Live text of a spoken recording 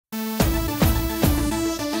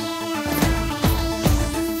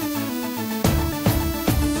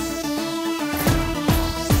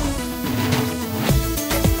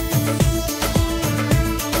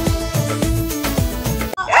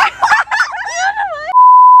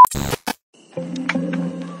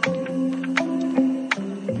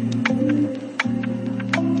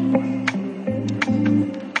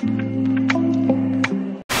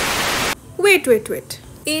wait.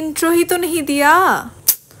 Intro ही तो नहीं दिया.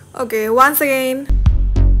 Okay, once again.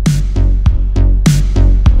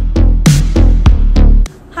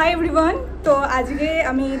 Hi everyone. तो आज के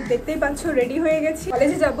আমি দেখতেই পাচ্ছো রেডি হয়ে গেছি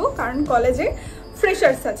কলেজে যাব কারণ কলেজে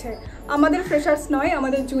ফ্রেশার্স আছে আমাদের ফ্রেশার্স নয়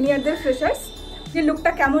আমাদের জুনিয়রদের ফ্রেশার্স যে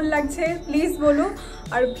লুকটা কেমন লাগছে প্লিজ বলো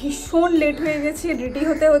আর ভীষণ লেট হয়ে গেছি রেডি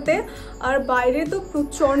হতে হতে আর বাইরে তো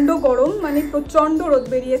প্রচন্ড গরম মানে প্রচন্ড রোদ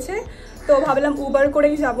বেরিয়েছে তো ভাবলাম উবার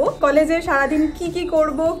করেই যাব কলেজে সারা দিন কি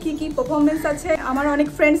করব কি পারফরম্যান্স আছে আমার অনেক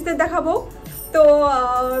ফ্রেন্ডসদের দেখাবো তো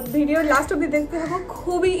ভিডিও লাস্ট অবধি দেখতে থাকো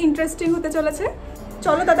খুবই ইন্টারেস্টিং হতে চলেছে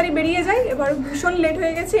চলো তাড়াতাড়ি বেরিয়ে যাই এবার ভীষণ লেট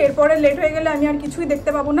হয়ে গেছে এরপরে লেট হয়ে গেলে আমি আর কিছুই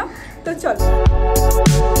দেখতে পাবো না তো চলো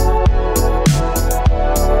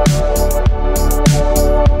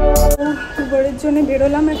উবারের জন্য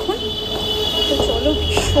বেরোলাম এখন তো চলো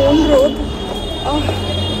ভীষণ রোদ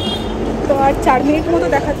তো আর 4 মিনিট মতো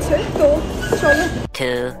দেখাচ্ছে তো চলো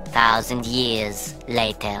 2000 years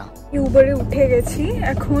later উবারে উঠে গেছি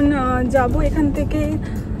এখন যাব এখান থেকে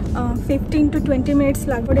 15 to 20 মিনিটস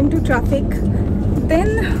লাগবে ইনটু ট্রাফিক দেন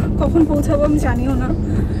কখন পৌঁছাবো আমি জানিও না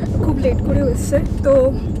খুব লেট করে হচ্ছে তো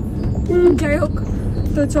যাই হোক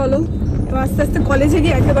তো চলো আস্তে আস্তে কলেজে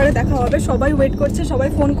গিয়ে একেবারে দেখা হবে সবাই ওয়েট করছে সবাই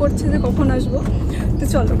ফোন করছে যে কখন আসবো তো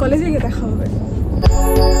চলো কলেজে গিয়ে দেখা হবে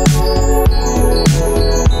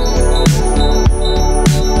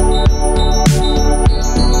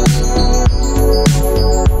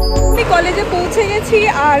আমি কলেজে পৌঁছে গেছি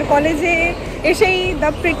আর কলেজে এসেই দ্য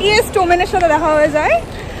প্রিটিয়েস্ট ওমেনের সাথে দেখা হয়ে যায়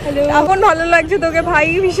এখন ভালো লাগছে তোকে ভাই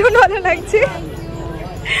ভীষণ ভালো লাগছে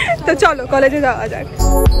তো চলো কলেজে যাওয়া যাক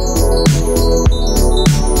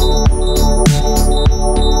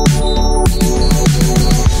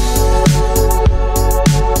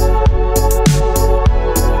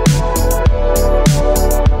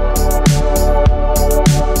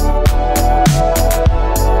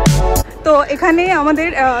তো এখানে আমাদের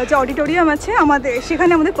যে অডিটোরিয়াম আছে আমাদের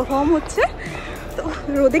সেখানে আমাদের পারফর্ম হচ্ছে তো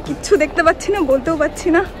রোদে কিচ্ছু দেখতে পাচ্ছি না বলতেও পাচ্ছি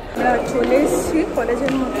না আমরা চলে এসেছি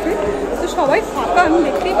কলেজের মধ্যে তো সবাই ফাঁকা আমি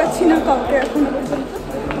দেখতেই পাচ্ছি না কাউকে এখন পর্যন্ত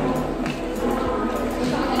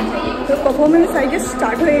তো পারফরমেন্স সাইডে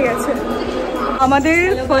স্টার্ট হয়ে গেছে আমাদের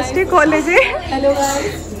ফার্স্টে কলেজে hello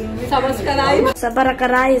guys subscribe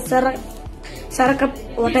সারাকাপ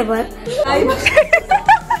whatever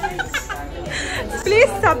please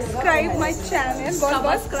subscribe my channel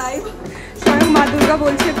subscribe স্বয়ং মা দুর্গা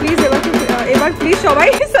বলছে প্লিজ এবার প্লিজ সবাই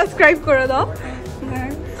সাবস্ক্রাইব করে দাও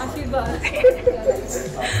আশীর্বাদ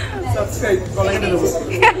সাবস্ক্রাইব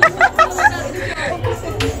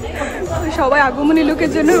সবাই আগমনী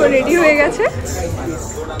লুকের জন্য রেডি হয়ে গেছে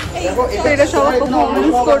তো এটা সবাই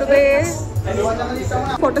পারফরমেন্স করবে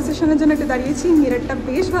ফটো সেশনের জন্য একটু দাঁড়িয়েছি মিররটা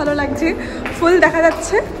বেশ ভালো লাগছে ফুল দেখা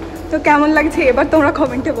যাচ্ছে তো কেমন লাগছে এবার তোমরা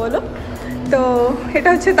কমেন্টে বলো তো এটা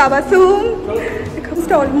হচ্ছে তাবাসুম এখন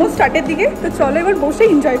অলমোস্ট স্টার্টের দিকে তো চলো এবার বসে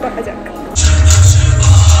এনজয় করা যাক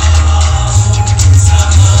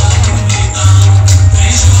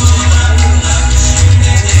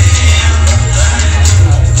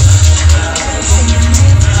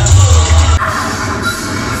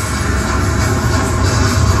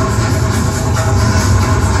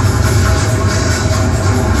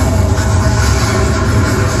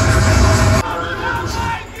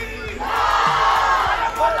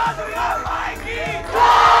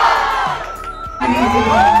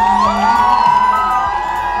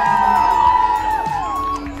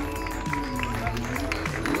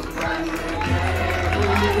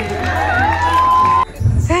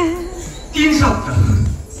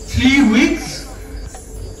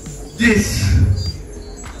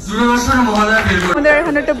আমাদের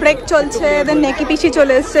এখানে একটা ব্রেক চলছে দেন নেকি পিসি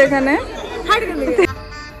চলে এসছে এখানে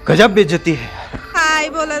গজব বেইজ্জতি হাই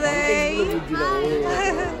বলে দেই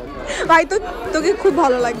ভাই তো তোকে খুব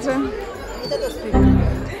ভালো লাগছে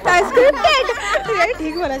স্ক্রিপ্টেড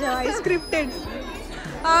ঠিক বলা যায় ভাই স্ক্রিপ্টেড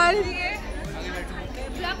আর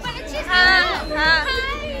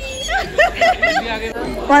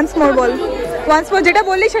ওয়ান্স মোর বল ওয়ান্স মোর যেটা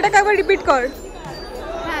বললি সেটাকে একবার রিপিট কর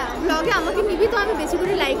ব্লগে আমাকে নিবি তো আমি বেশি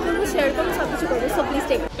করে লাইক করব শেয়ার করব সব কিছু করব সো প্লিজ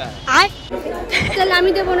টেক আর তাহলে আমি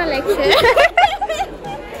দেব না লাইক শেয়ার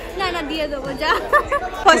না দিয়ে দেব যা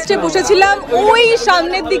ফার্স্টে বসেছিলাম ওই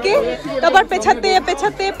সামনের দিকে তারপর পেছাতে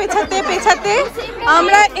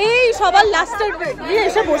আমরা এই সবার লাস্টের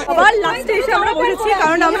এসে বসে সবার লাস্টে এসে আমরা বসেছি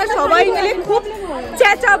কারণ আমরা সবাই মিলে খুব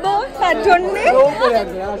চেঁচাবো তার জন্য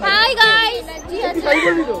হাই গাইস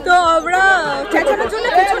তো আমরা চেঁচানোর জন্য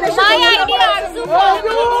পেছনে মাই আইডি আরজু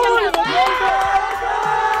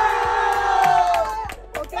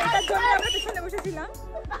ওকে এটার জন্য আমরা পেছনে বসেছিলাম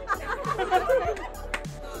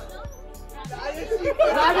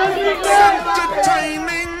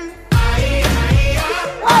Timing.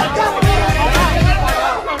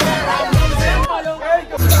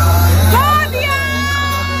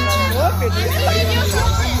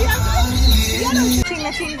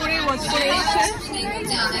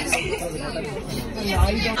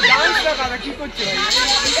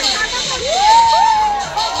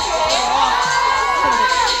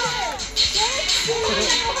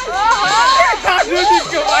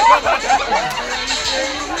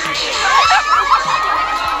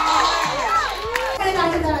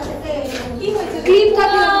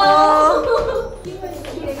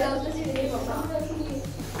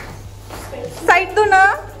 সাইড তো না,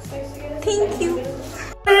 থ্যাংক ইউ।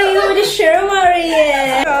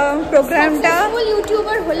 প্রোগ্রামটা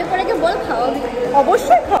ইউটিউবার হলে পরে বল খাওয়াবি?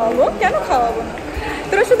 অবশ্যই খাওয়াবো, কেন খাওয়াবো না,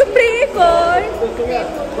 তোরা শুধু প্রে কর।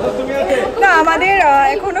 না আমাদের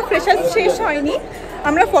এখনো ফ্রেশার্স শেষ হয়নি,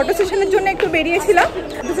 আমরা ফটো সেশনের জন্য একটু বেরিয়েছিলাম।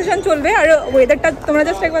 ফটো সেশন চলবে আর ওয়েদারটা তোমরা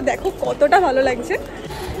জাস্ট একবার দেখো কতটা ভালো লাগছে।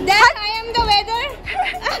 দেখ আই এম দ্য ওয়েদার।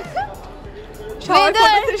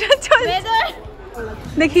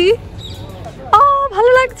 দেখি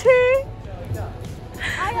ভালো লাগছে,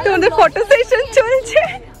 তোমাদের ফটো সেশন চলছে।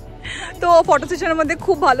 তো ফটো সেশনের মধ্যে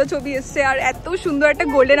খুব ভালো ছবি এসছে আর এত সুন্দর একটা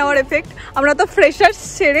গোল্ডেন আওয়ার এফেক্ট। আমরা তো ফ্রেশার্স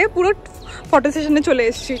ছেড়ে পুরো ফটো সেশনে চলে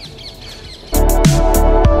এসেছি।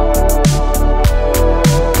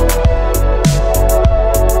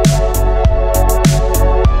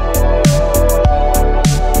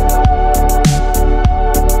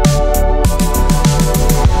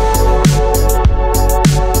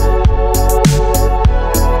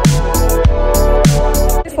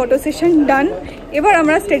 ফটো সেশন ডান। এবার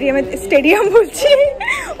আমরা স্টেডিয়াম বলছি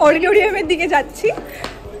অডিটোরিয়ামের দিকে যাচ্ছি।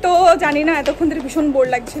 তো জানি না, এতক্ষণ ধরে ভীষণ বোর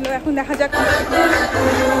লাগছিল, এখন দেখা যাক।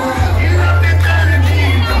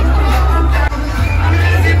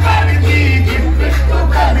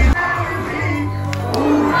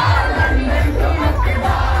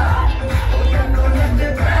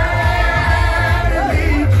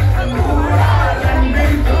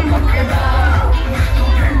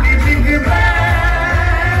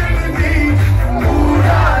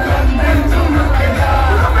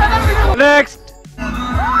 Next.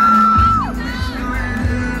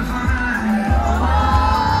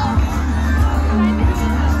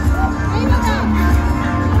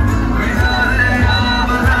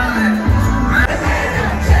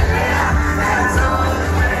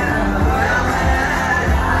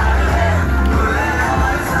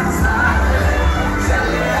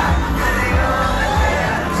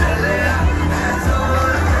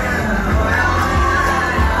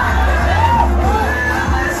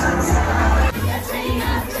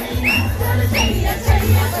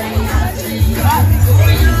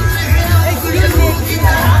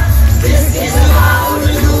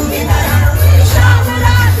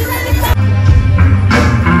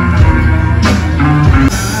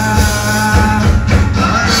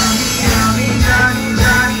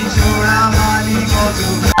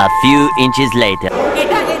 A few inches later.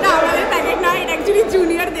 এটা আমাদের প্যাকেট না, এটা অ্যাকচুয়ালি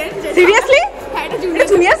জুনিয়রদের। সিরিয়াসলি? হ্যাঁ এটা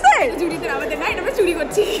জুনিয়রদের। জুনিয়রদের আমাদের না, এটা আমরা চুরি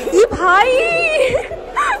করছি। ই ভাই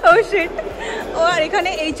ও শিট। ও আর এখানে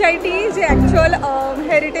এইচআইটি যে অ্যাকচুয়াল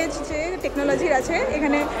হেরিটেজ যে টেকনোলজির আছে,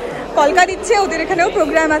 এখানে কলকা দিচ্ছে, ওদের এখানেও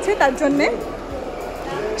প্রোগ্রাম আছে, তার জন্যে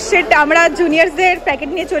সেটা আমরা জুনিয়রদের প্যাকেট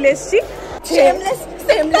নিয়ে চলে এসেছি।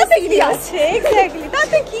 তাতে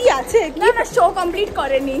কি আছে, শো কমপ্লিট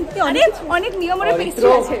করেনি, অনেক নিয়মের পেস্ট্রি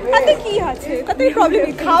আছে, তাতে কি আছে, তাতে প্রবলেম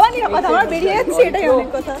খাওয়া নিয়ে কথা, আমরা বেরিয়ে যাচ্ছি, এটাই অনেক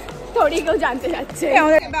কথা। থোড়ি কেউ জানতে যাচ্ছে।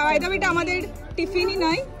 এটা আমাদের টিফিনই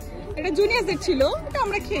নয়, এটা জুনিয়রদের ছিল, এটা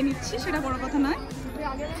আমরা খেয়ে নিচ্ছি, সেটা বড় কথা নয়।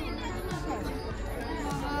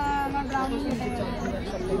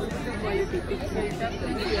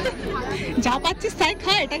 যা পাচ্ছিস তাই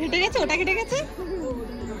খা, এটা কেটে গেছে, ওটা কেটে গেছে।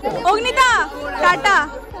 অগ্নিতা টাটা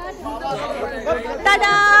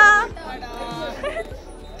টাটা।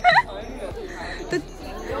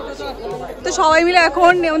 তো সবাই মিলে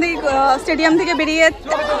এখন আমাদের স্টেডিয়াম থেকে বেরিয়ে,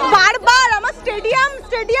 বারবার আমার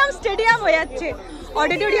স্টেডিয়াম হয়ে যাচ্ছে,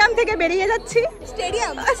 অডিটোরিয়াম থেকে বেরিয়ে যাচ্ছি,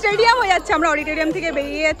 স্টেডিয়াম হয়ে যাচ্ছে, আমরা অডিটোরিয়াম থেকে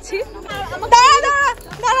বেরিয়ে যাচ্ছি।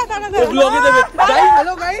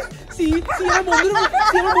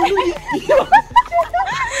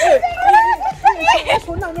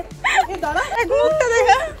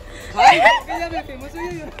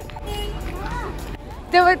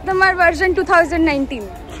 তোমার ভার্সন 2019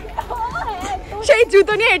 সেই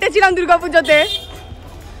জুতো নিয়ে হেঁটেছিলাম দুর্গাপুজোতে।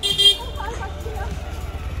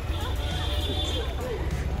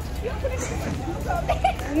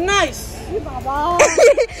 নাইস বাবা,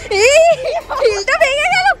 এই হিলটা ভেঙে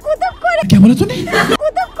গেল কুতুব করে। কি বলে তুমি?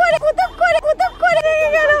 কুতুব করে ভেঙে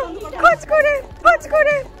গেল, খচ করে।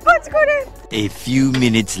 A few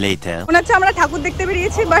minutes later. মনে হচ্ছে আমরা ঠাকুর দেখতে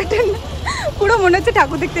বেরিয়েছি, বাট পুরো মনে হচ্ছে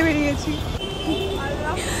ঠাকুর দেখতে বেরিয়েছি।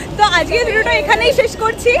 তো আজকের ভিডিওটা এখানেই শেষ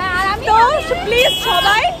করছি। তো প্লিজ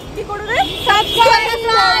সবাই কি করবে, সাবস্ক্রাইব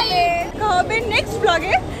করবে, হবে নেক্সট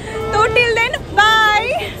ব্লগে। তো টিল দেন বাই।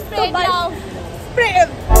 তো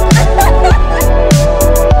প্রেম।